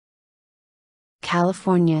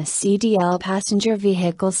California CDL passenger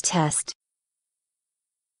vehicles test.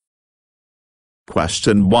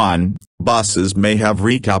 Question 1. Buses may have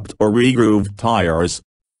recapped or regrooved tires.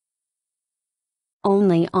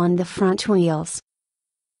 Only on the front wheels.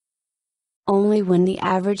 Only when the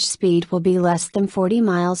average speed will be less than 40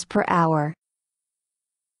 miles per hour.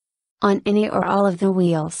 On any or all of the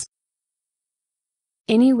wheels.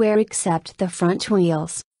 Anywhere except the front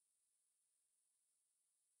wheels.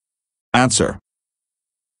 Answer.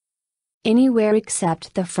 Anywhere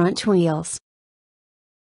except the front wheels.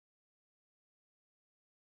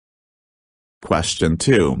 Question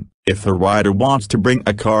 2. If the rider wants to bring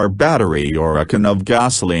a car battery or a can of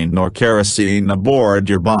gasoline or kerosene aboard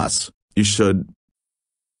your bus, you should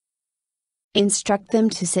instruct them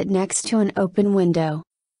to sit next to an open window.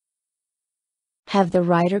 Have the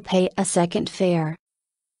rider pay a second fare.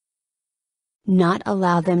 Not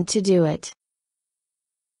allow them to do it.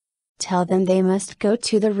 Tell them they must go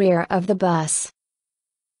to the rear of the bus.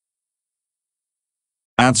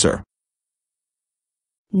 Answer.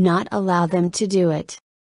 Not allow them to do it.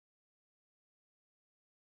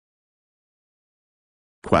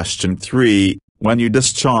 Question 3. When you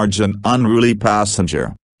discharge an unruly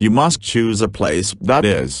passenger, you must choose a place that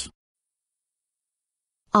is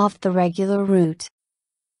off the regular route,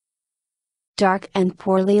 dark and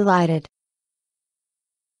poorly lighted,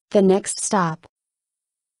 the next stop,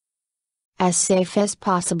 as safe as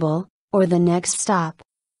possible, or the next stop.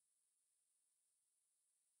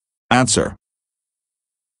 Answer.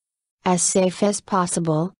 As safe as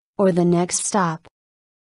possible, or the next stop.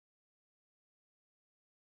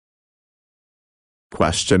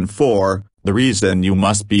 Question 4. The reason you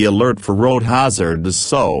must be alert for road hazard is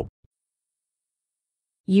so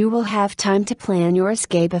you will have time to plan your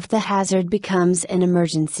escape if the hazard becomes an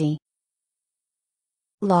emergency.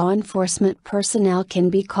 Law enforcement personnel can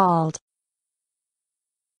be called.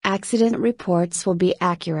 Accident reports will be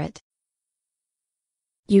accurate.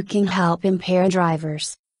 You can help impaired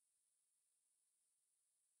drivers.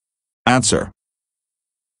 Answer.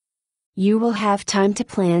 You will have time to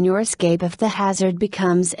plan your escape if the hazard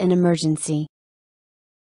becomes an emergency.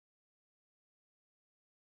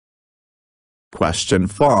 Question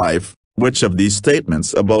 5. Which of these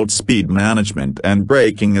statements about speed management and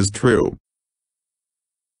braking is true?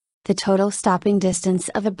 The total stopping distance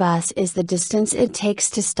of a bus is the distance it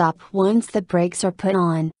takes to stop once the brakes are put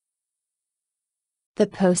on. The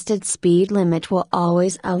posted speed limit will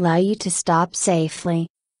always allow you to stop safely.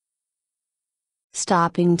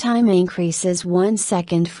 Stopping time increases 1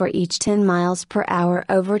 second for each 10 miles per hour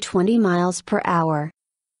over 20 miles per hour.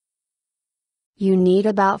 You need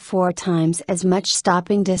about 4 times as much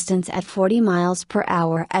stopping distance at 40 miles per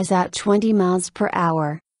hour as at 20 miles per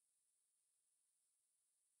hour.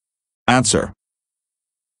 Answer.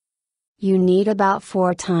 You need about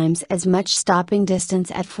 4 times as much stopping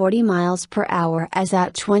distance at 40 miles per hour as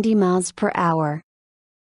at 20 miles per hour.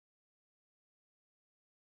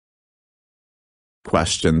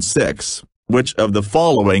 Question 6. Which of the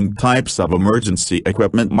following types of emergency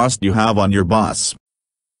equipment must you have on your bus?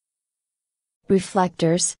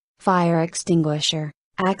 Reflectors, fire extinguisher,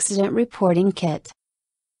 accident reporting kit.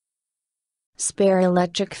 Spare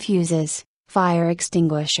electric fuses, fire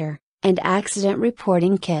extinguisher, and accident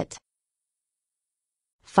reporting kit.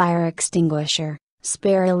 Fire extinguisher,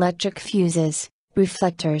 spare electric fuses,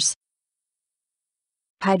 reflectors.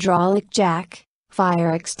 Hydraulic jack,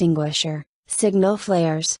 fire extinguisher, signal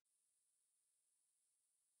flares.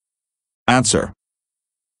 Answer.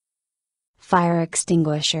 Fire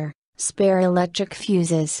extinguisher, spare electric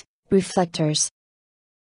fuses, reflectors.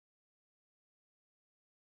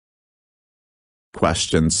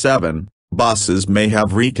 Question 7. Buses may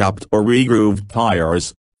have recapped or regrooved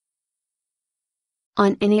tires.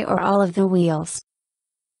 On any or all of the wheels.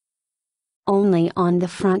 Only on the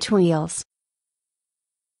front wheels.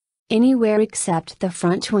 Anywhere except the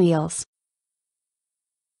front wheels.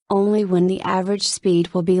 Only when the average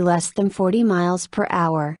speed will be less than 40 miles per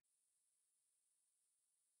hour.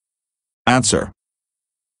 Answer.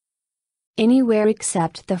 Anywhere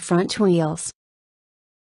except the front wheels.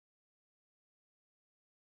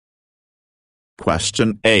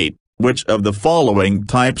 Question 8. Which of the following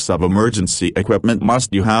types of emergency equipment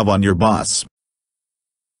must you have on your bus?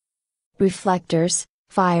 Reflectors,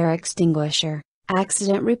 fire extinguisher,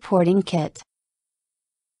 accident reporting kit.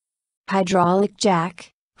 Hydraulic jack,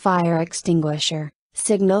 fire extinguisher,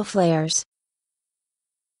 signal flares.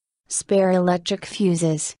 Spare electric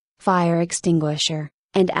fuses, fire extinguisher,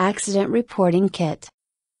 and accident reporting kit.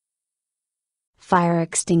 Fire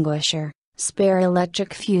extinguisher, spare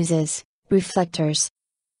electric fuses, reflectors.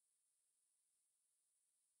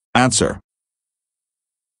 Answer.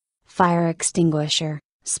 fire extinguisher,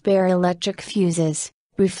 spare electric fuses,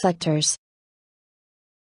 reflectors.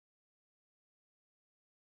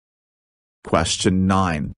 Question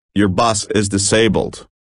 9. Your bus is disabled.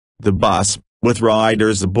 The bus, with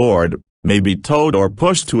riders aboard, may be towed or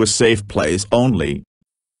pushed to a safe place only.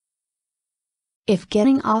 If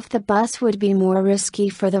getting off the bus would be more risky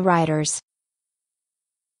for the riders.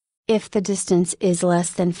 If the distance is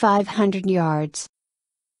less than 500 yards.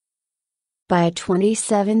 By a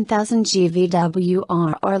 27,000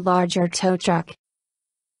 GVWR or larger tow truck.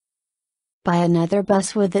 By another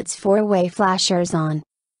bus with its four-way flashers on.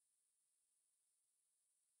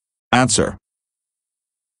 Answer.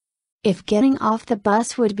 If getting off the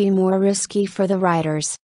bus would be more risky for the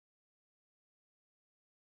riders.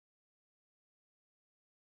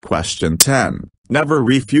 Question 10. Never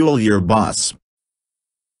refuel your bus.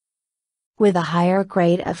 With a higher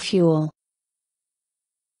grade of fuel.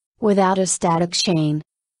 Without a static chain.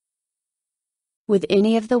 With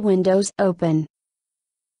any of the windows open.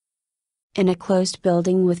 In a closed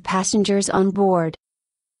building with passengers on board.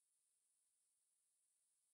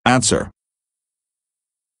 Answer.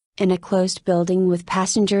 In a closed building with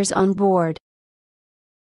passengers on board.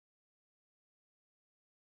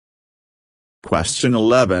 Question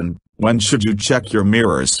 11. When should you check your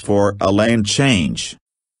mirrors for a lane change?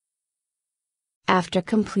 After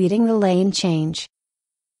completing the lane change.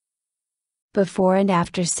 Before and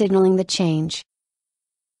after signaling the change.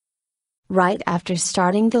 Right after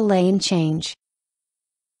starting the lane change.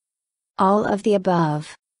 All of the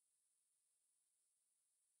above.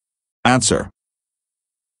 Answer.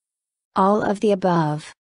 All of the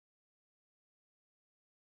above.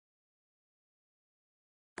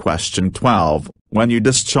 Question 12. When you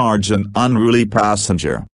discharge an unruly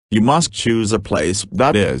passenger, you must choose a place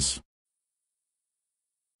that is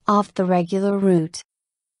off the regular route.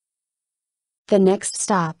 The next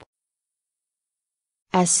stop.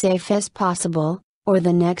 As safe as possible, or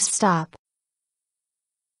the next stop.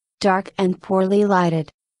 Dark and poorly lighted.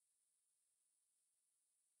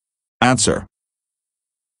 Answer.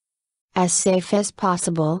 As safe as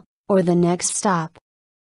possible, or the next stop.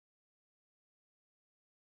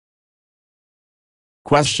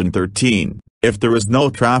 Question 13. If there is no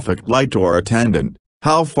traffic light or attendant,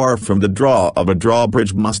 how far from the draw of a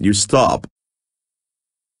drawbridge must you stop?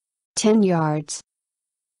 10 yards.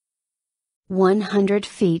 100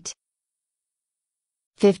 feet.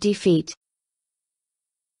 50 feet.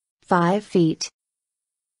 5 feet.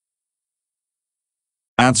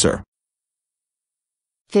 Answer.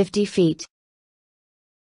 50 feet.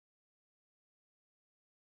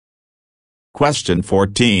 Question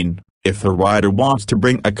 14. If the rider wants to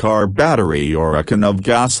bring a car battery or a can of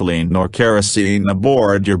gasoline or kerosene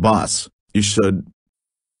aboard your bus, you should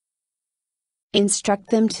instruct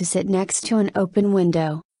them to sit next to an open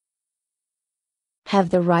window. Have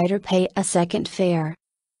the rider pay a second fare.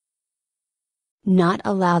 Not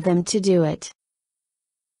allow them to do it.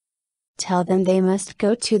 Tell them they must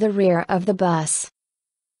go to the rear of the bus.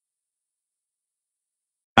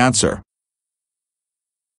 Answer.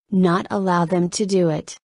 Not allow them to do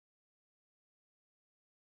it.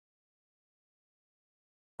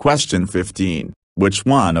 Question 15. Which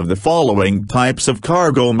one of the following types of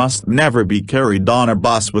cargo must never be carried on a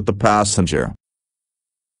bus with the passenger?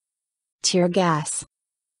 Tear gas.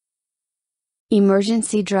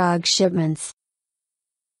 Emergency drug shipments.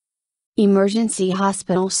 Emergency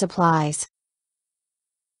hospital supplies.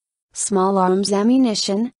 Small arms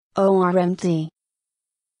ammunition, ORMT.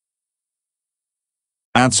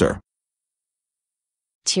 Answer.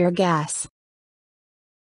 Tear gas.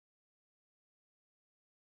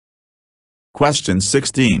 Question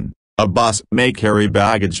 16. A bus may carry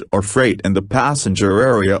baggage or freight in the passenger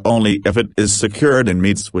area only if it is secured and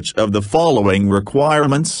meets which of the following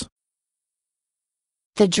requirements?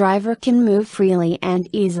 The driver can move freely and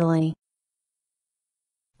easily.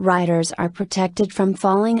 Riders are protected from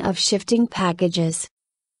falling of shifting packages.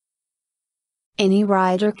 Any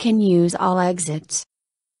rider can use all exits.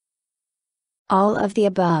 All of the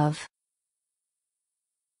above.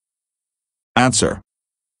 Answer.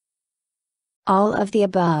 All of the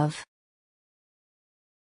above.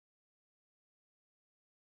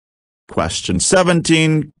 Question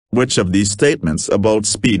 17. Which of these statements about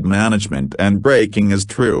speed management and braking is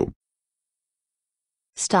true?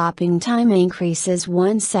 Stopping time increases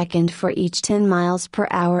 1 second for each 10 miles per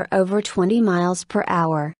hour over 20 miles per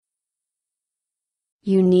hour.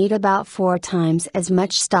 You need about 4 times as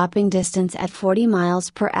much stopping distance at 40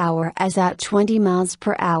 miles per hour as at 20 miles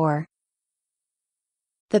per hour.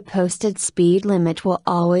 The posted speed limit will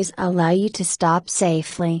always allow you to stop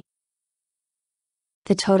safely.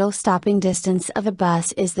 The total stopping distance of a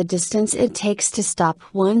bus is the distance it takes to stop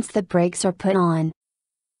once the brakes are put on.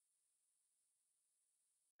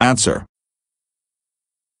 Answer.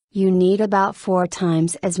 You need about 4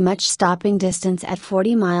 times as much stopping distance at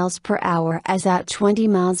 40 miles per hour as at 20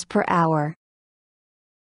 miles per hour.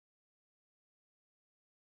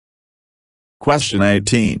 Question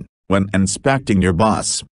 18. When inspecting your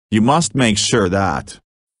bus, you must make sure that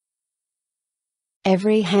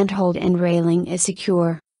every handhold and railing is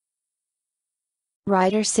secure.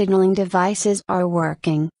 Rider signaling devices are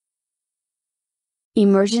working.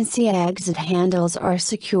 Emergency exit handles are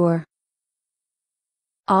secure.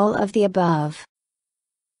 All of the above.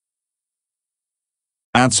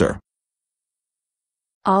 Answer.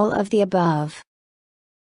 All of the above.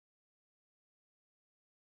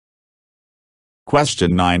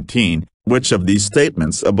 Question 19. Which of these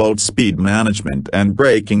statements about speed management and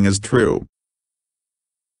braking is true?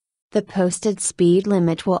 The posted speed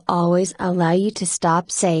limit will always allow you to stop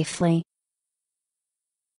safely.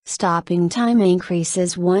 Stopping time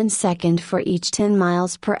increases 1 second for each 10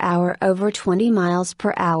 miles per hour over 20 miles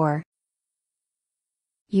per hour.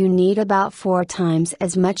 You need about 4 times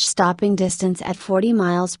as much stopping distance at 40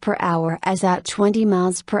 miles per hour as at 20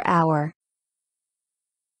 miles per hour.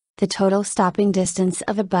 The total stopping distance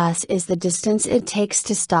of a bus is the distance it takes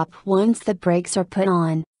to stop once the brakes are put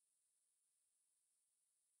on.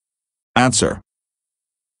 Answer.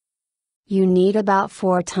 You need about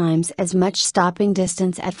 4 times as much stopping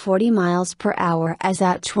distance at 40 miles per hour as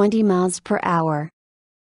at 20 miles per hour.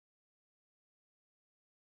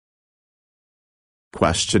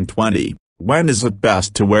 Question 20. When is it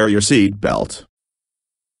best to wear your seat belt?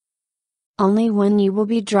 Only when you will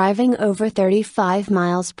be driving over 35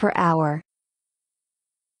 miles per hour.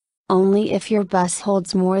 Only if your bus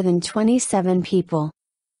holds more than 27 people.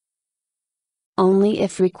 Only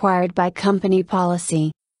if required by company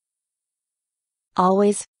policy.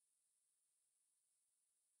 Always.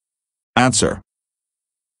 Answer.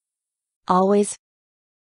 Always.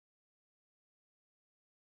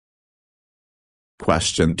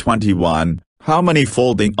 Question 21. How many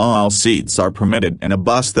folding aisle seats are permitted in a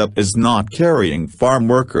bus that is not carrying farm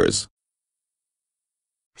workers?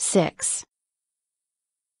 6.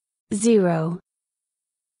 0.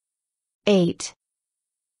 8.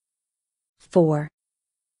 4.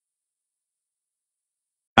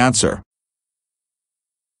 Answer.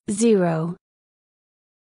 0.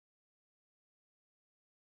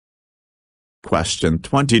 Question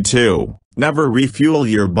 22. Never refuel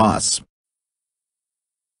your bus.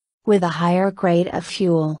 With a higher grade of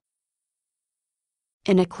fuel.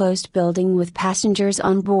 In a closed building with passengers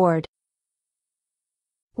on board.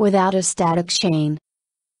 Without a static chain.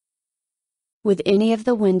 With any of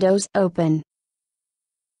the windows open.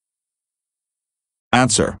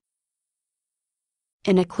 Answer.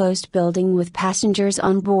 In a closed building with passengers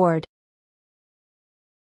on board.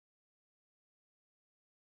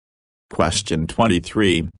 Question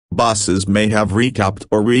 23. Buses may have recapped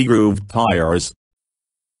or regrooved tires.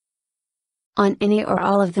 On any or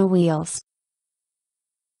all of the wheels.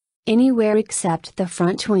 Anywhere except the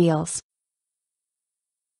front wheels.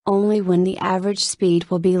 Only when the average speed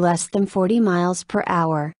will be less than 40 miles per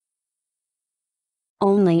hour.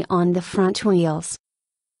 Only on the front wheels.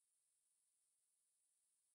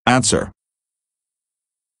 Answer.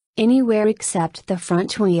 Anywhere except the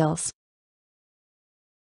front wheels.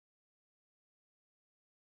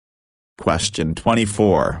 Question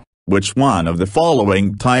 24. Which one of the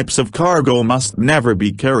following types of cargo must never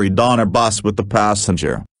be carried on a bus with the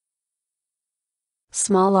passenger?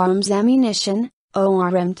 Small arms ammunition,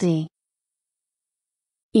 ORMT.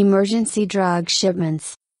 Emergency drug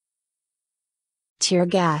shipments. Tear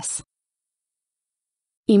gas.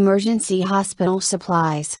 Emergency hospital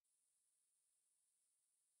supplies.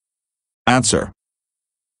 Answer.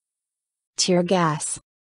 Tear gas.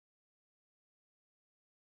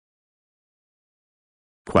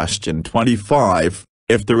 Question 25.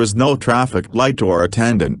 If there is no traffic light or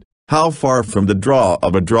attendant, how far from the draw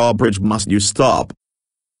of a drawbridge must you stop?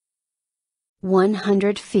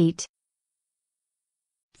 100 feet.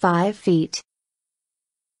 5 feet.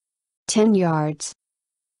 10 yards.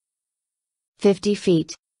 50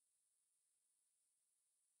 feet.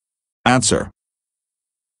 Answer.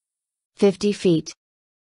 50 feet.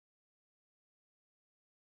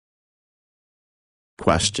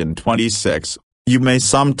 Question 26. You may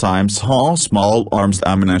sometimes haul small arms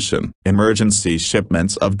ammunition, emergency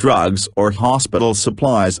shipments of drugs or hospital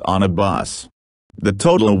supplies on a bus. The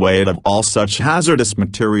total weight of all such hazardous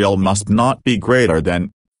material must not be greater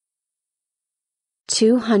than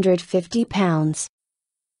 250 pounds.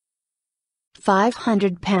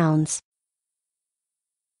 500 pounds.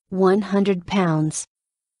 100 pounds.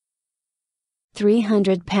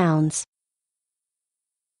 300 pounds.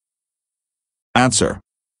 Answer.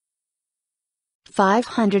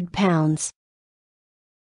 500 pounds.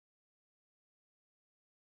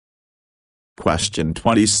 Question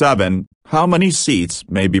 27. How many seats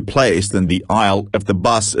may be placed in the aisle if the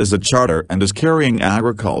bus is a charter and is carrying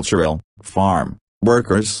agricultural, farm,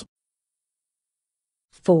 workers?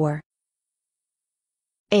 4.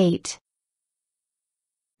 8.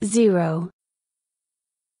 0.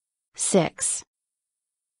 6.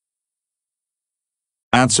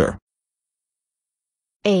 Answer.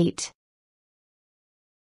 8.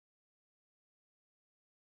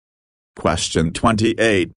 Question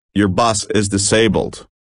 28. Your bus is disabled.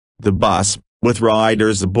 The bus, with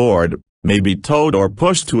riders aboard, may be towed or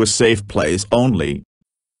pushed to a safe place only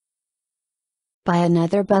By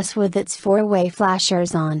another bus with its four-way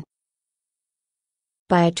flashers on.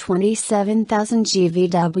 By a 27,000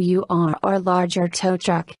 GVWR or larger tow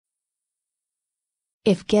truck.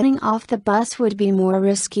 If getting off the bus would be more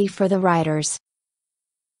risky for the riders.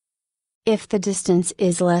 If the distance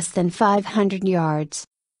is less than 500 yards.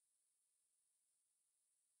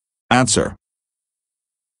 Answer.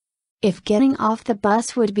 If getting off the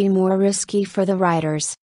bus would be more risky for the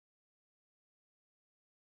riders.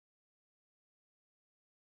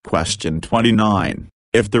 Question 29.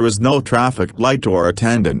 If there is no traffic light or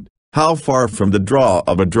attendant, how far from the draw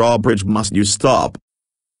of a drawbridge must you stop?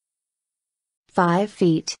 5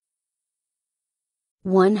 feet.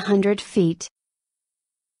 100 feet.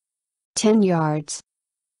 10 yards.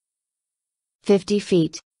 50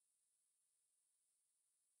 feet.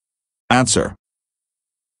 Answer.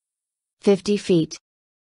 50 feet.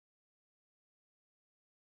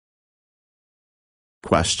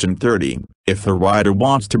 Question 30. If the rider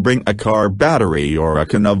wants to bring a car battery or a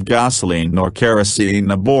can of gasoline or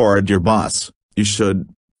kerosene aboard your bus, you should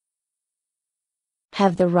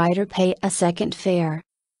have the rider pay a second fare.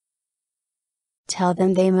 Tell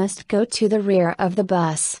them they must go to the rear of the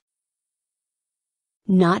bus.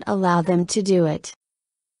 Not allow them to do it.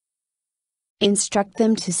 Instruct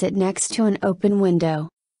them to sit next to an open window.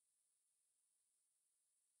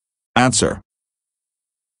 Answer.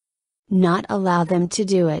 Not allow them to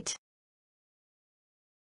do it.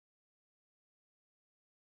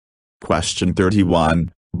 Question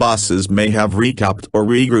 31. Buses may have recapped or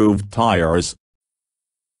regrooved tires.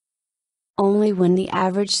 Only when the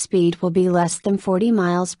average speed will be less than 40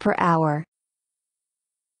 miles per hour.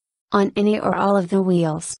 On any or all of the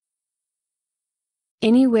wheels.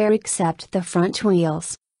 Anywhere except the front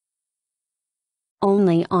wheels.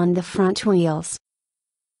 Only on the front wheels.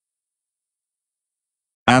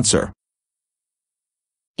 Answer.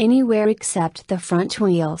 Anywhere except the front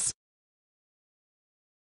wheels.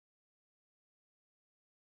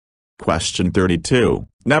 Question 32.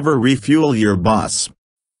 Never refuel your bus.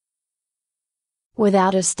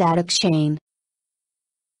 Without a static chain.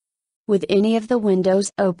 With any of the windows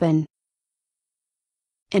open.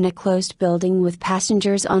 In a closed building with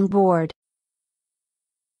passengers on board.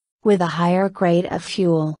 With a higher grade of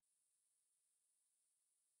fuel.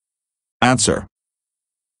 Answer.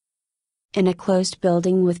 In a closed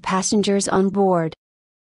building with passengers on board.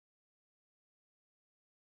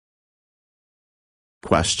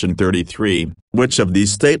 Question 33. Which of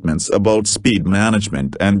these statements about speed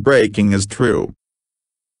management and braking is true?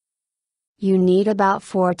 You need about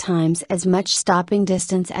 4 times as much stopping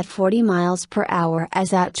distance at 40 miles per hour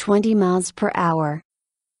as at 20 miles per hour.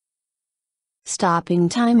 Stopping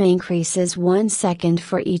time increases 1 second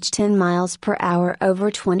for each 10 miles per hour over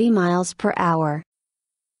 20 miles per hour.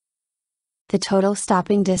 The total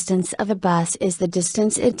stopping distance of a bus is the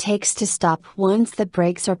distance it takes to stop once the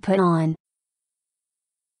brakes are put on.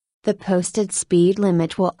 The posted speed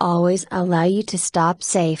limit will always allow you to stop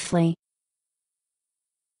safely.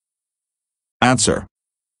 Answer.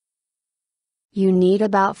 You need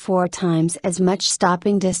about 4 times as much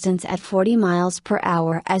stopping distance at 40 miles per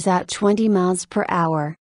hour as at 20 miles per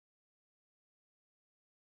hour.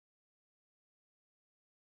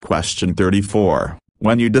 Question 34.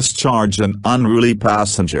 When you discharge an unruly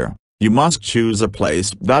passenger, you must choose a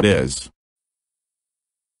place that is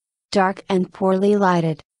dark and poorly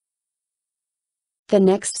lighted. The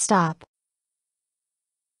next stop.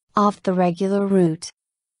 Off the regular route.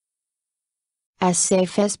 As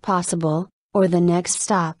safe as possible, or the next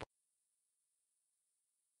stop.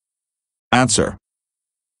 Answer.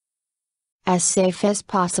 As safe as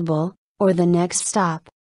possible, or the next stop.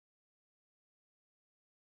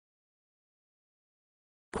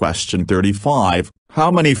 Question 35. How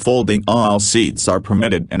many folding aisle seats are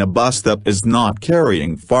permitted in a bus that is not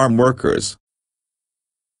carrying farm workers?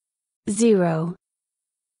 0.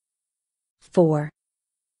 4,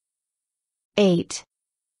 8,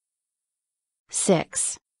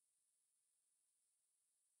 6.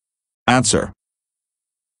 Answer.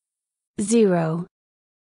 0.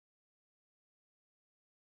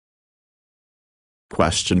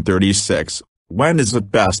 Question 36. When is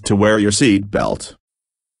it best to wear your seat belt?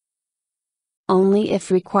 Only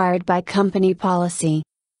if required by company policy.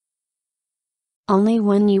 Only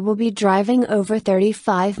when you will be driving over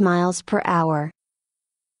 35 miles per hour.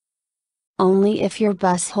 Only if your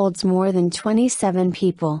bus holds more than 27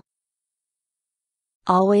 people.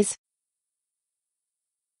 Always.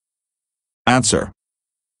 Answer.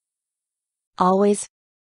 Always.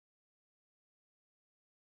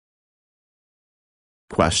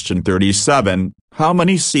 Question 37. How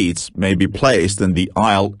many seats may be placed in the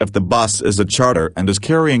aisle if the bus is a charter and is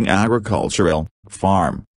carrying agricultural,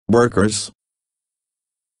 farm, workers?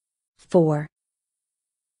 4,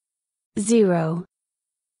 0,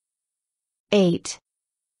 8,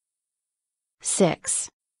 6.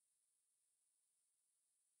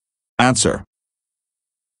 Answer.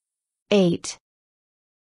 8.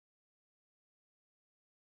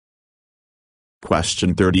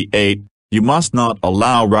 Question 38. You must not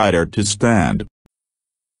allow rider to stand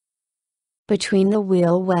Between the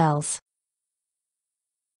wheel wells.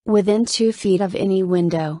 Within 2 feet of any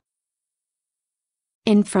window.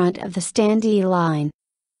 In front of the standee line.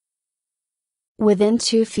 Within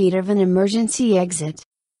 2 feet of an emergency exit.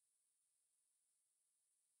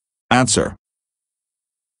 Answer.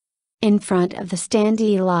 In front of the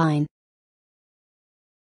standee line.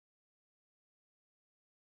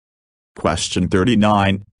 Question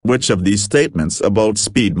 39. Which of these statements about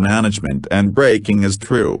speed management and braking is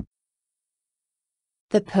true?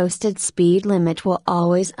 The posted speed limit will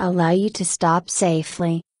always allow you to stop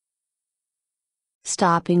safely.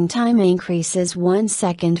 Stopping time increases 1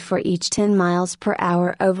 second for each 10 miles per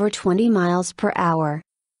hour over 20 miles per hour.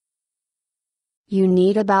 You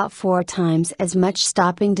need about 4 times as much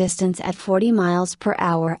stopping distance at 40 miles per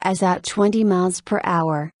hour as at 20 miles per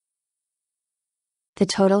hour. The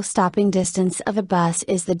total stopping distance of a bus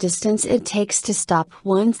is the distance it takes to stop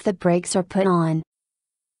once the brakes are put on.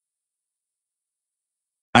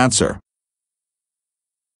 Answer.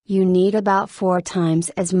 You need about 4 times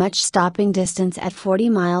as much stopping distance at 40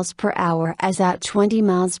 miles per hour as at 20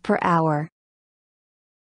 miles per hour.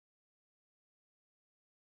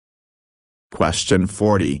 Question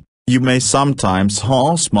 40. You may sometimes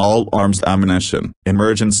haul small arms ammunition,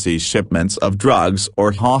 emergency shipments of drugs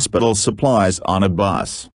or hospital supplies on a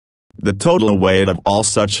bus. The total weight of all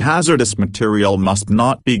such hazardous material must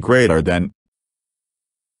not be greater than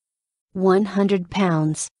 100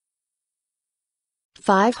 pounds,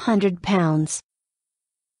 500 pounds,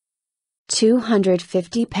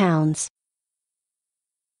 250 pounds,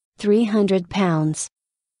 300 pounds.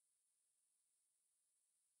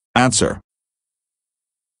 Answer.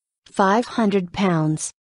 500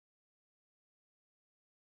 pounds.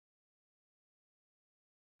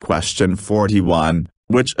 Question 41.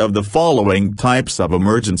 Which of the following types of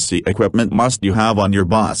emergency equipment must you have on your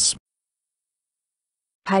bus?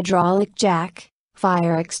 Hydraulic jack,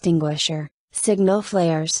 fire extinguisher, signal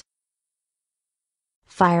flares.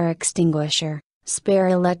 Fire extinguisher, spare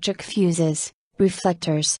electric fuses,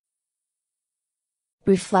 reflectors.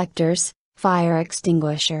 Reflectors, fire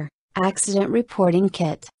extinguisher, accident reporting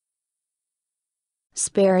kit.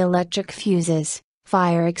 Spare electric fuses,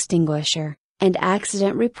 fire extinguisher, and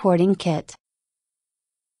accident reporting kit.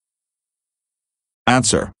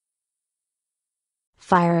 Answer.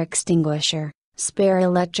 Fire extinguisher, spare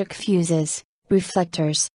electric fuses,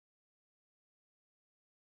 reflectors.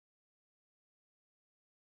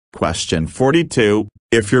 Question 42.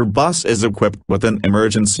 If your bus is equipped with an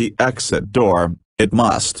emergency exit door, it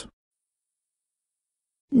must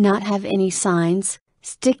not have any signs,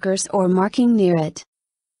 stickers or marking near it.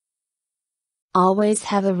 Always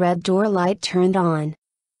have a red door light turned on.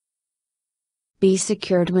 Be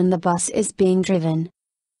secured when the bus is being driven.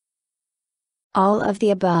 All of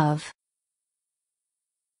the above.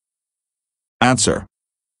 Answer.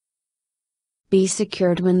 Be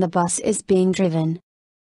secured when the bus is being driven.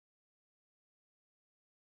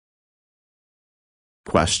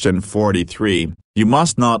 Question 43. You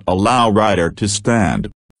must not allow rider to stand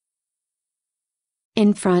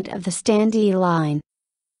in front of the standee line.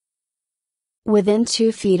 Within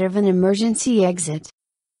 2 feet of an emergency exit.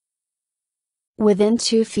 Within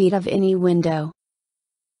 2 feet of any window.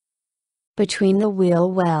 Between the wheel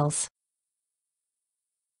wells.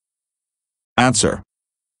 Answer.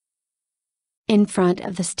 In front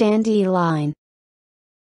of the standee line.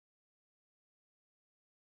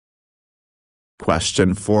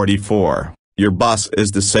 Question 44. Your bus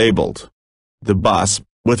is disabled. The bus,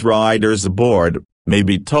 with riders aboard, may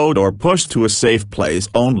be towed or pushed to a safe place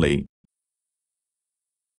only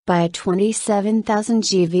by a 27,000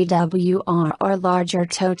 GVWR or larger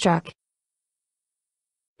tow truck,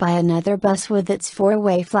 by another bus with its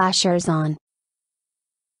four-way flashers on,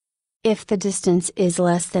 if the distance is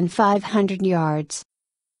less than 500 yards,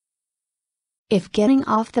 if getting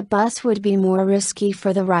off the bus would be more risky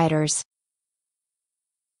for the riders.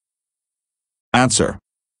 Answer.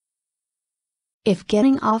 If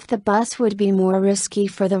getting off the bus would be more risky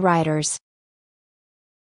for the riders.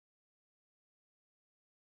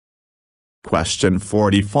 Question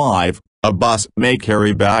 45. A bus may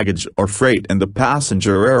carry baggage or freight in the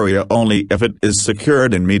passenger area only if it is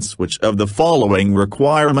secured and meets which of the following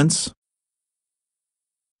requirements?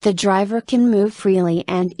 The driver can move freely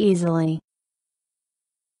and easily.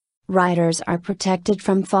 Riders are protected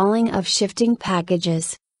from falling of shifting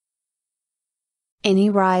packages. Any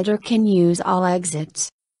rider can use all exits.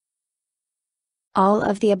 All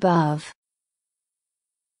of the above.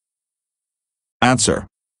 Answer.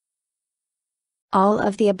 All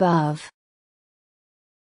of the above.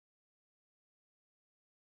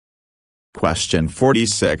 Question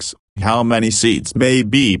 46. How many seats may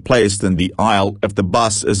be placed in the aisle if the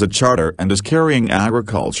bus is a charter and is carrying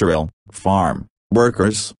agricultural, farm,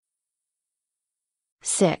 workers?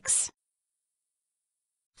 6.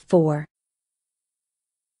 4.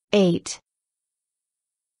 8.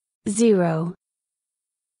 0.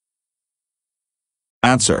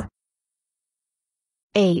 Answer.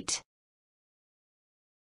 8.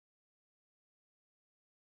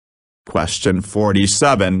 Question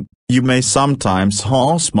 47. You may sometimes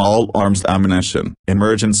haul small arms ammunition,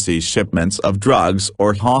 emergency shipments of drugs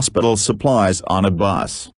or hospital supplies on a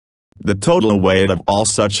bus. The total weight of all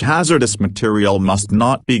such hazardous material must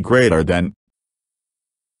not be greater than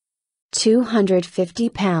 250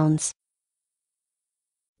 pounds,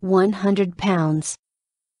 100 pounds,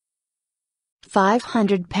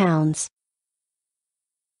 500 pounds,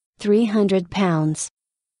 300 pounds.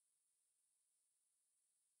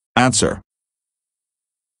 Answer.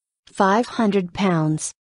 500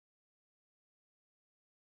 pounds.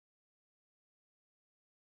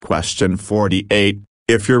 Question 48.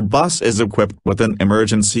 If your bus is equipped with an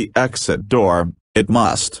emergency exit door, it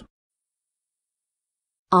must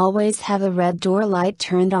always have a red door light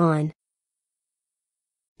turned on.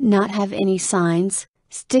 Not have any signs,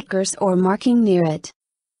 stickers or marking near it.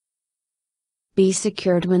 Be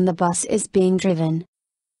secured when the bus is being driven.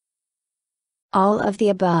 All of the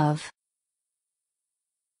above.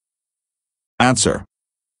 Answer.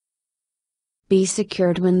 Be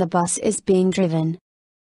secured when the bus is being driven.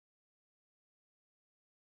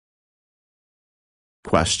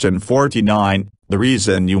 Question 49. The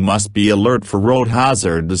reason you must be alert for road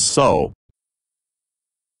hazard is so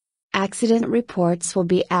accident reports will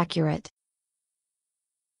be accurate.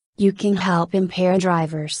 You can help impaired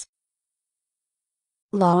drivers.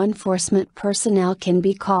 Law enforcement personnel can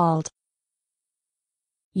be called.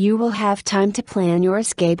 You will have time to plan your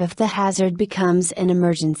escape if the hazard becomes an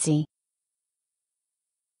emergency.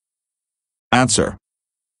 Answer.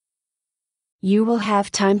 You will have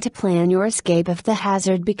time to plan your escape if the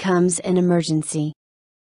hazard becomes an emergency.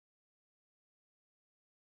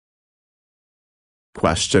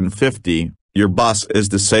 Question 50. Your bus is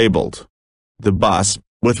disabled. The bus,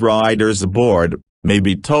 with riders aboard, may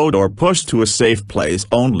be towed or pushed to a safe place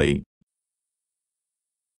only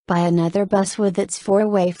by another bus with its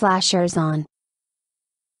four-way flashers on.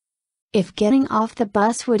 If getting off the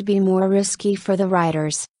bus would be more risky for the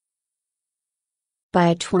riders. By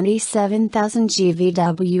a 27,000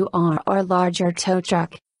 GVWR or larger tow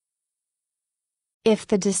truck. If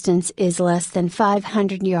the distance is less than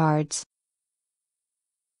 500 yards.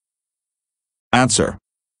 Answer.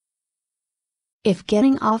 If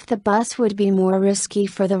getting off the bus would be more risky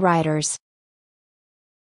for the riders.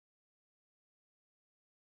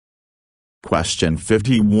 Question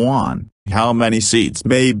 51. How many seats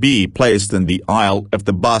may be placed in the aisle if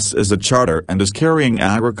the bus is a charter and is carrying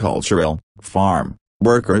agricultural, farm,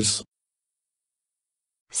 workers?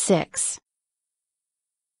 6.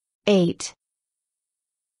 8.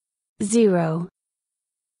 0.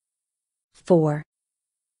 4.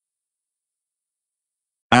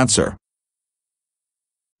 Answer.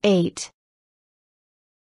 8.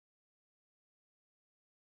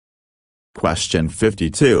 Question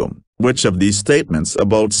 52. Which of these statements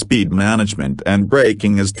about speed management and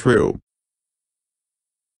braking is true?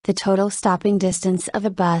 The total stopping distance of a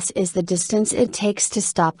bus is the distance it takes to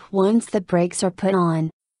stop once the brakes are put on.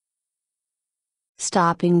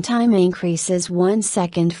 Stopping time increases 1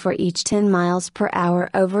 second for each 10 miles per hour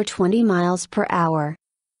over 20 miles per hour.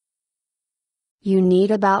 You need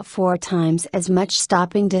about 4 times as much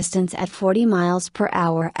stopping distance at 40 miles per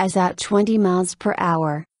hour as at 20 miles per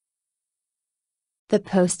hour. The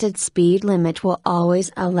posted speed limit will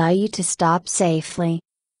always allow you to stop safely.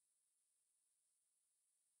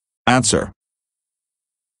 Answer.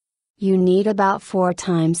 You need about 4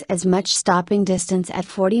 times as much stopping distance at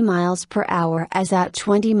 40 miles per hour as at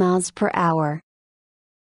 20 miles per hour.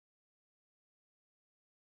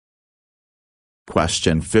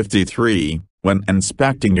 Question 53. When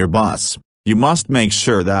inspecting your bus, you must make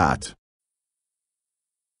sure that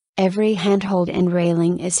every handhold and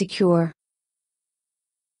railing is secure.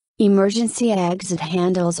 Emergency exit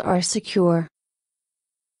handles are secure.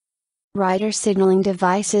 Rider signaling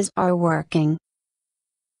devices are working.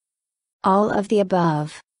 All of the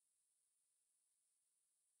above.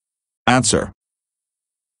 Answer.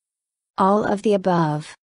 All of the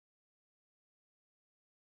above.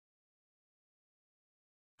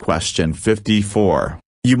 Question 54.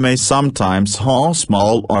 You may sometimes haul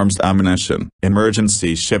small arms ammunition,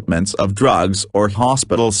 emergency shipments of drugs or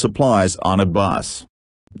hospital supplies on a bus.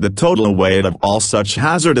 The total weight of all such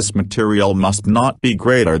hazardous material must not be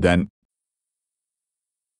greater than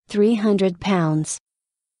 300 pounds,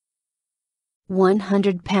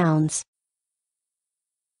 100 pounds,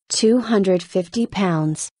 250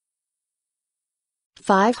 pounds,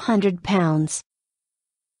 500 pounds.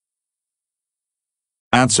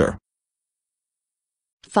 Answer.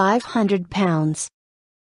 500 pounds.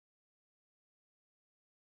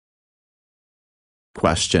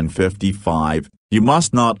 Question 55. You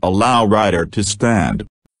must not allow rider to stand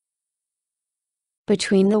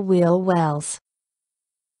between the wheel wells,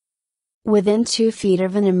 within 2 feet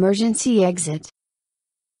of an emergency exit,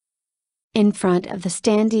 in front of the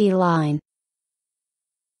standee line,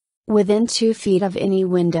 within 2 feet of any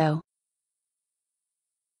window.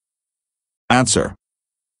 Answer.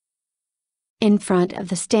 In front of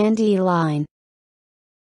the standee line.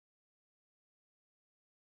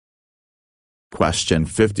 Question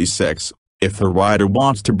 56. If the rider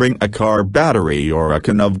wants to bring a car battery or a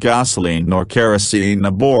can of gasoline or kerosene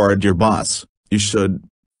aboard your bus, you should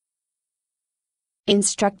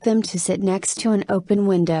instruct them to sit next to an open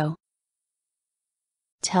window.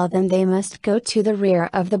 Tell them they must go to the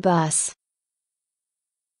rear of the bus.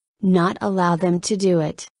 Not allow them to do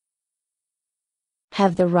it.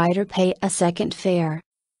 Have the rider pay a second fare.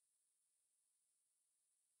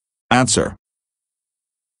 Answer.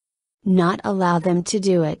 Not allow them to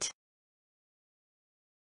do it.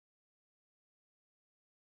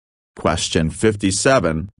 Question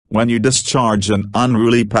 57. When you discharge an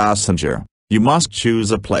unruly passenger, you must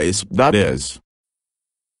choose a place that is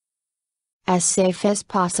as safe as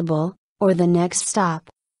possible, or the next stop.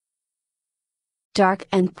 Dark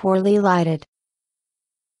and poorly lighted.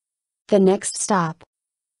 The next stop.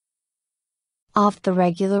 Off the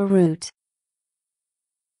regular route.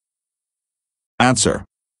 Answer.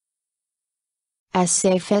 As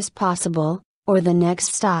safe as possible, or the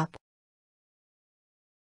next stop.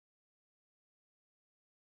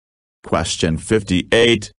 Question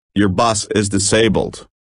 58. Your bus is disabled.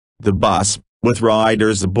 The bus, with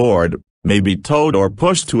riders aboard, may be towed or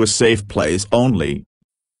pushed to a safe place only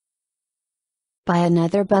by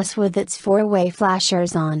another bus with its 4-way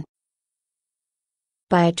flashers on.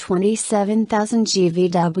 By a 27,000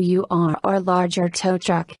 GVWR or larger tow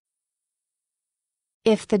truck.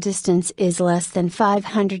 If the distance is less than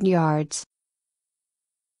 500 yards.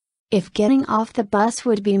 If getting off the bus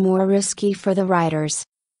would be more risky for the riders.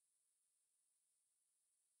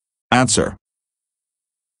 Answer.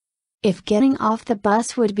 If getting off the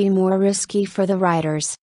bus would be more risky for the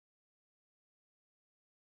riders.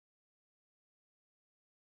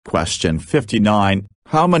 Question 59.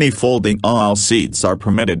 How many folding aisle seats are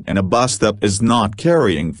permitted in a bus that is not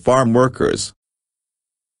carrying farm workers?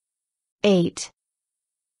 8.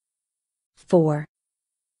 4.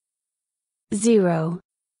 0.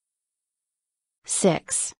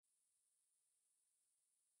 6.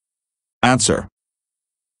 Answer.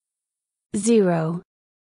 0.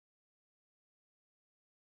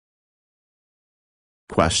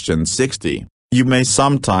 Question 60. You may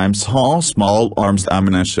sometimes haul small arms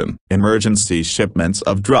ammunition, emergency shipments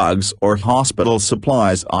of drugs or hospital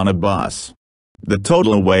supplies on a bus. The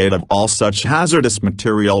total weight of all such hazardous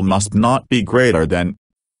material must not be greater than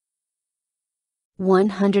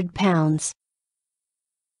 100 pounds,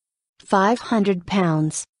 500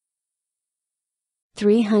 pounds,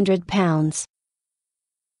 300 pounds,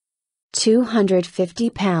 250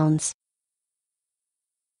 pounds.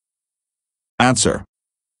 Answer.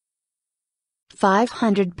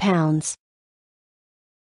 500 pounds.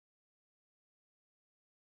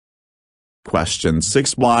 Question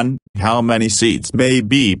 6.1. How many seats may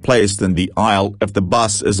be placed in the aisle if the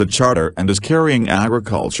bus is a charter and is carrying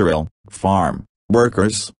agricultural, farm,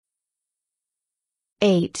 workers?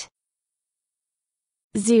 8.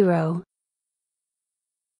 0.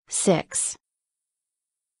 6.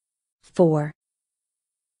 4.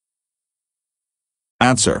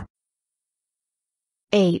 Answer.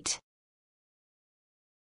 8.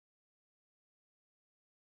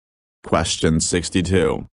 Question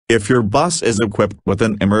 62. If your bus is equipped with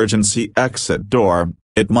an emergency exit door,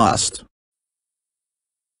 it must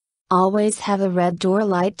always have a red door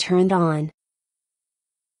light turned on.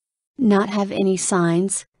 Not have any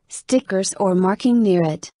signs, stickers or marking near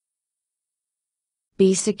it.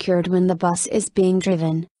 Be secured when the bus is being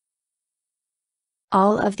driven.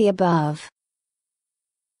 All of the above.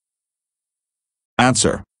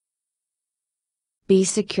 Answer. Be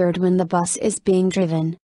secured when the bus is being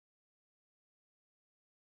driven.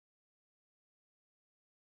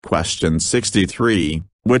 Question 63.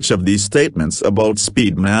 Which of these statements about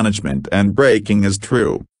speed management and braking is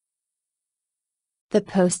true? The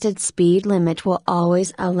posted speed limit will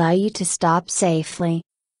always allow you to stop safely.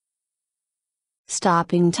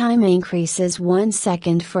 Stopping time increases 1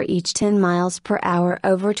 second for each 10 miles per hour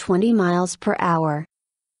over 20 miles per hour.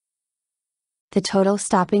 The total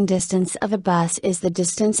stopping distance of a bus is the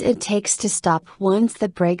distance it takes to stop once the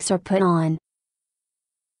brakes are put on.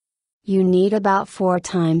 You need about 4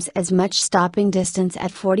 times as much stopping distance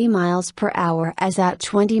at 40 miles per hour as at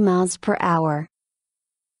 20 miles per hour.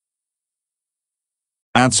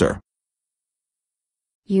 Answer.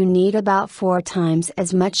 You need about 4 times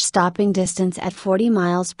as much stopping distance at 40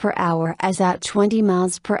 miles per hour as at 20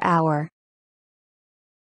 miles per hour.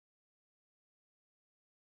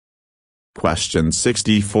 Question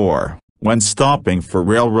 64. When stopping for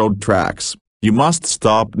railroad tracks, you must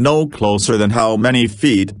stop no closer than how many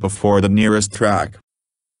feet before the nearest track?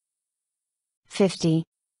 50.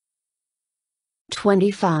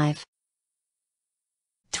 25.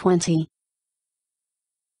 20.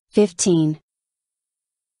 15.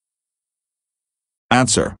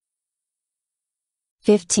 Answer.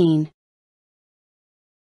 15.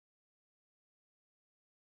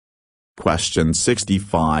 Question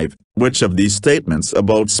 65. Which of these statements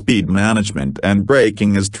about speed management and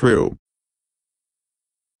braking is true?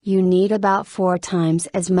 You need about 4 times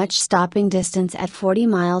as much stopping distance at 40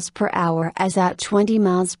 miles per hour as at 20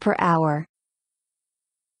 miles per hour.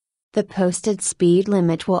 The posted speed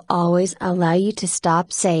limit will always allow you to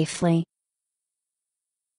stop safely.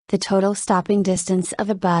 The total stopping distance of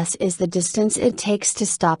a bus is the distance it takes to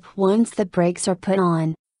stop once the brakes are put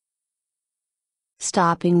on.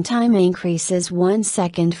 Stopping time increases 1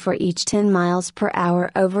 second for each 10 miles per hour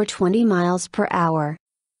over 20 miles per hour.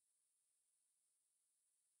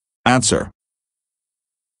 Answer.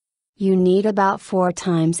 You need about 4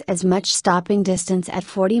 times as much stopping distance at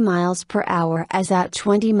 40 miles per hour as at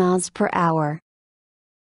 20 miles per hour.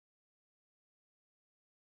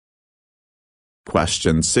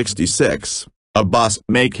 Question 66. A bus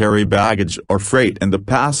may carry baggage or freight in the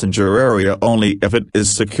passenger area only if it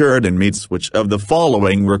is secured and meets which of the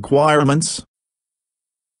following requirements?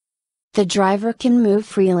 The driver can move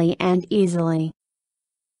freely and easily.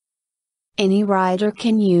 Any rider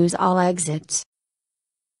can use all exits.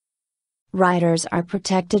 Riders are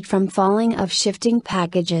protected from falling of shifting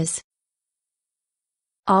packages.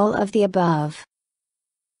 All of the above.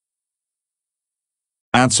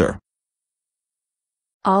 Answer.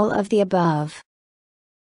 All of the above.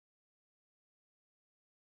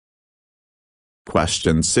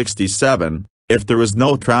 Question 67. If there is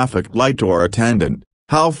no traffic light or attendant,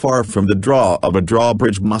 how far from the draw of a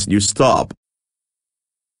drawbridge must you stop?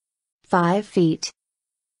 5 feet.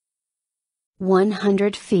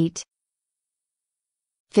 100 feet.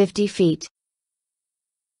 50 feet.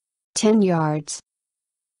 10 yards.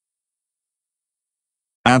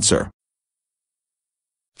 Answer.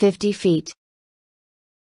 50 feet.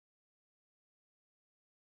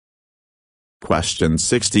 Question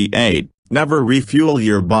 68. Never refuel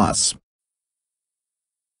your bus.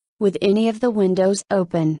 With any of the windows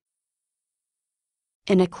open.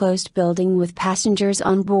 In a closed building with passengers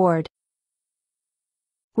on board.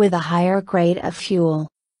 With a higher grade of fuel.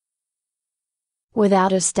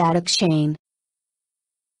 Without a static chain.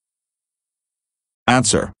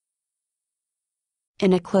 Answer.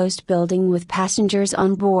 In a closed building with passengers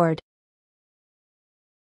on board.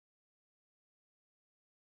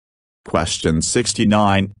 Question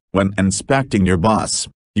 69. When inspecting your bus,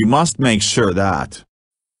 you must make sure that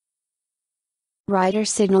rider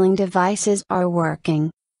signaling devices are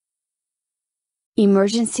working.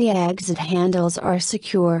 Emergency exit handles are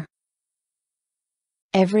secure.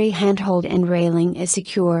 Every handhold and railing is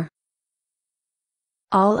secure.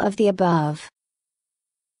 All of the above.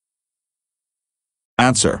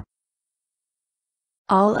 Answer.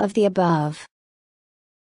 All of the above.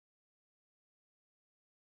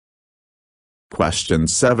 Question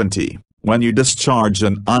 70. When you discharge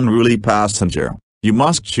an unruly passenger, you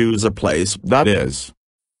must choose a place that is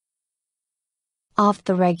off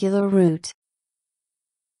the regular route,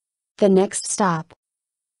 the next stop,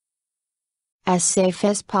 as safe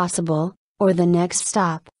as possible, or the next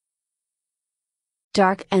stop,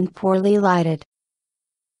 dark and poorly lighted.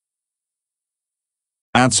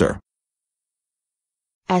 Answer.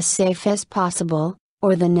 As safe as possible,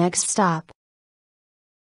 or the next stop.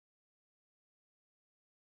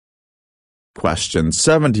 Question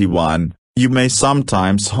 71. You may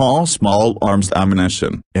sometimes haul small arms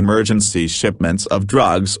ammunition, emergency shipments of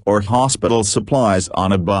drugs or hospital supplies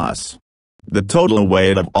on a bus. The total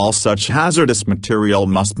weight of all such hazardous material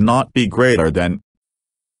must not be greater than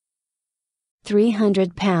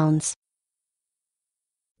 300 pounds,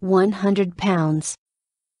 100 pounds,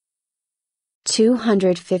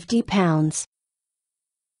 250 pounds,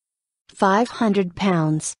 500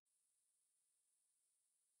 pounds.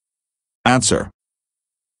 Answer.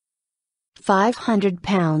 500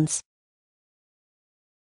 pounds.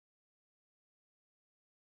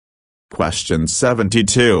 Question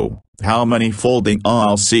 72. How many folding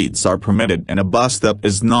aisle seats are permitted in a bus that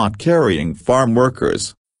is not carrying farm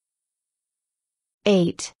workers?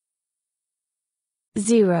 8,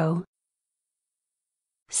 0,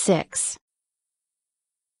 6,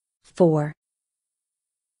 4.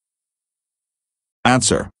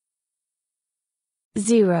 Answer.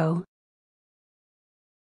 0.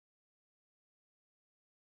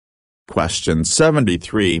 Question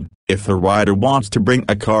 73. If a rider wants to bring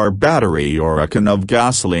a car battery or a can of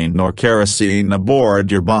gasoline or kerosene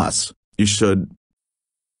aboard your bus, you should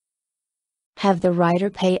have the rider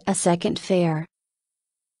pay a second fare.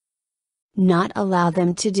 Not allow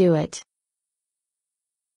them to do it.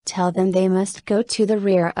 Tell them they must go to the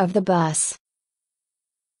rear of the bus.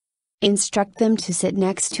 Instruct them to sit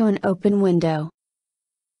next to an open window.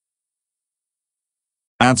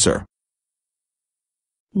 Answer.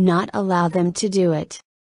 Not allow them to do it.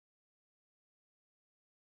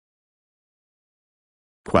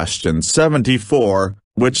 Question 74.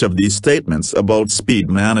 Which of these statements about speed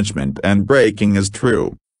management and braking is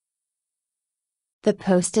true? The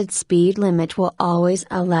posted speed limit will always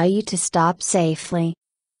allow you to stop safely.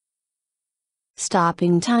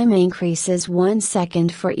 Stopping time increases 1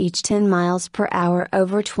 second for each 10 miles per hour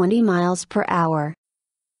over 20 miles per hour.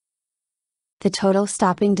 The total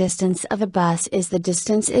stopping distance of a bus is the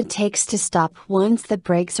distance it takes to stop once the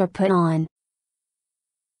brakes are put on.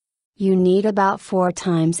 You need about 4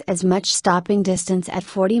 times as much stopping distance at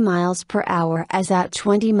 40 miles per hour as at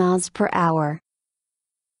 20 miles per hour.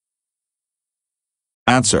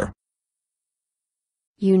 Answer.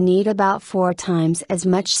 You need about 4 times as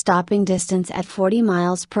much stopping distance at 40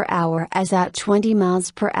 miles per hour as at 20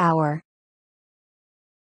 miles per hour.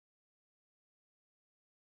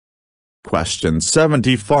 Question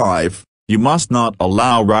 75. You must not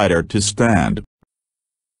allow rider to stand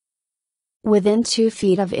within 2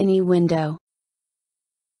 feet of any window,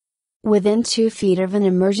 within 2 feet of an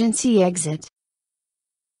emergency exit,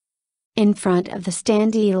 in front of the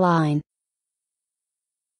standee line,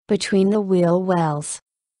 between the wheel wells.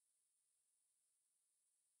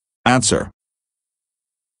 Answer.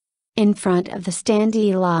 In front of the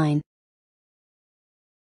standee line.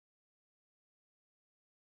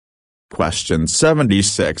 Question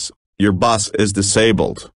 76. Your bus is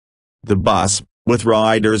disabled. The bus, with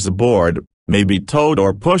riders aboard, may be towed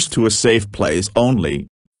or pushed to a safe place only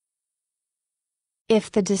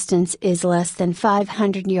if the distance is less than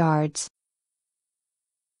 500 yards,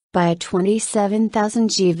 by a 27,000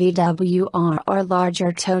 GVWR or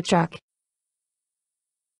larger tow truck.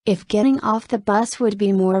 If getting off the bus would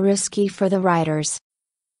be more risky for the riders,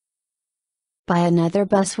 by another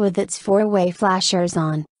bus with its 4-way flashers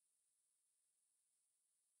on.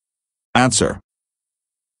 Answer.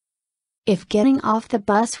 If getting off the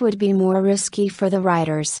bus would be more risky for the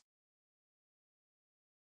riders.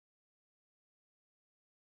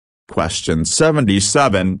 Question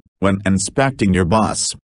 77. When inspecting your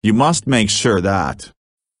bus, you must make sure that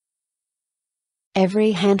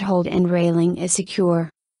every handhold and railing is secure.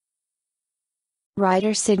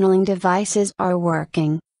 Rider signaling devices are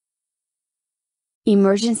working.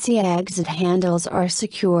 Emergency exit handles are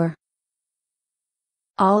secure.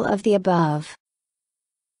 All of the above.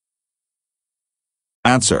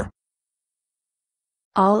 Answer.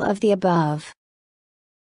 All of the above.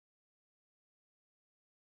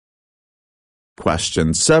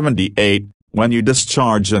 Question 78. When you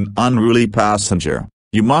discharge an unruly passenger,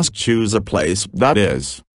 you must choose a place that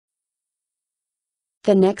is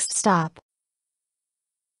the next stop,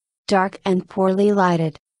 dark and poorly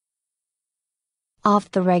lighted, off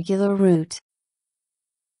the regular route,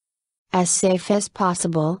 as safe as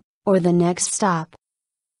possible, or the next stop.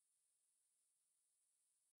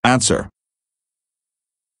 Answer.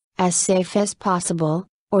 As safe as possible,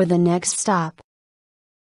 or the next stop.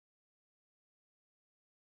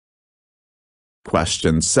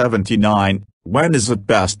 Question 79. When is it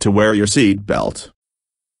best to wear your seat belt?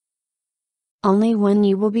 Only when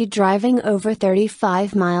you will be driving over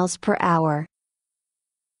 35 miles per hour.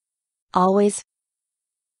 Always.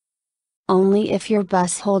 Only if your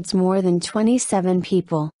bus holds more than 27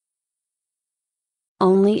 people.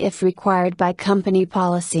 Only if required by company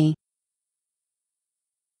policy.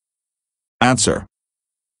 Answer.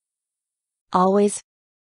 Always.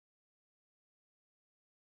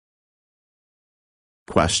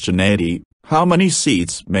 Question 80. How many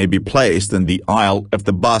seats may be placed in the aisle if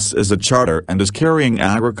the bus is a charter and is carrying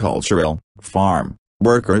agricultural, farm,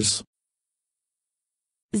 workers?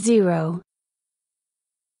 0,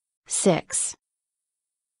 6,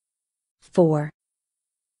 4,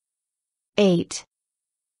 8.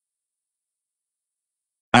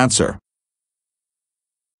 Answer.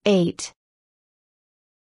 8.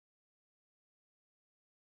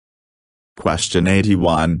 Question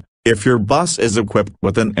 81. If your bus is equipped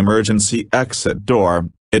with an emergency exit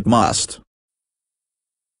door, it must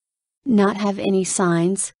not have any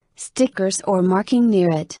signs, stickers or marking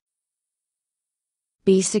near it.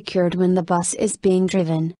 Be secured when the bus is being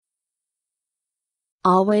driven.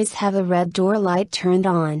 Always have a red door light turned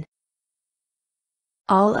on.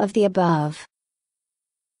 All of the above.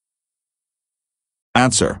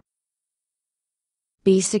 Answer.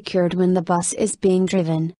 Be secured when the bus is being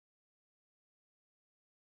driven.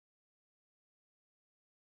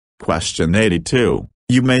 Question 82.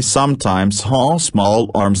 You may sometimes haul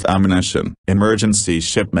small arms ammunition, emergency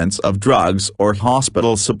shipments of drugs or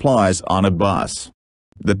hospital supplies on a bus.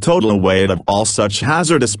 The total weight of all such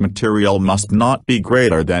hazardous material must not be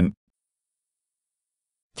greater than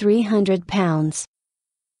 300 pounds,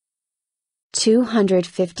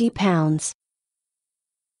 250 pounds,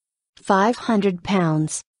 500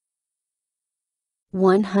 pounds,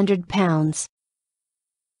 100 pounds.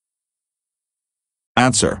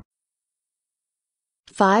 Answer.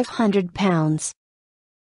 500 pounds.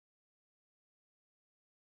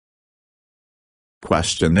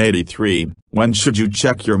 Question 83. When should you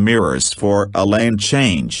check your mirrors for a lane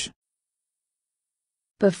change?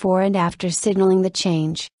 Before and after signaling the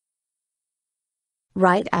change.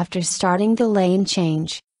 Right after starting the lane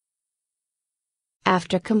change.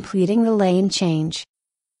 After completing the lane change.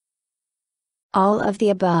 All of the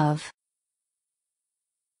above.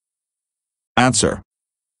 Answer.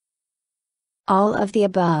 All of the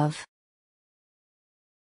above.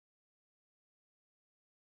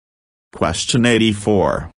 Question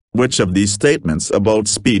 84. Which of these statements about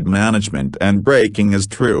speed management and braking is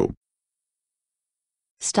true?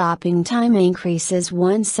 Stopping time increases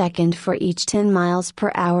 1 second for each 10 miles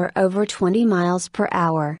per hour over 20 miles per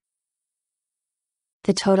hour.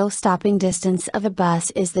 The total stopping distance of a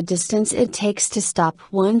bus is the distance it takes to stop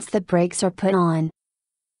once the brakes are put on.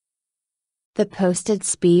 The posted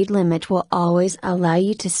speed limit will always allow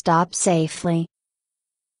you to stop safely.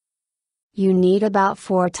 You need about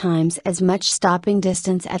 4 times as much stopping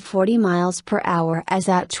distance at 40 miles per hour as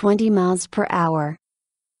at 20 miles per hour.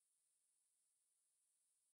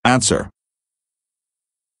 Answer.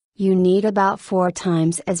 You need about 4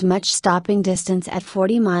 times as much stopping distance at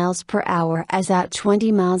 40 miles per hour as at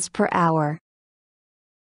 20 miles per hour.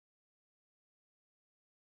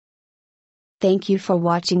 Thank you for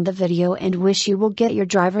watching the video and wish you will get your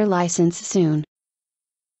driver license soon.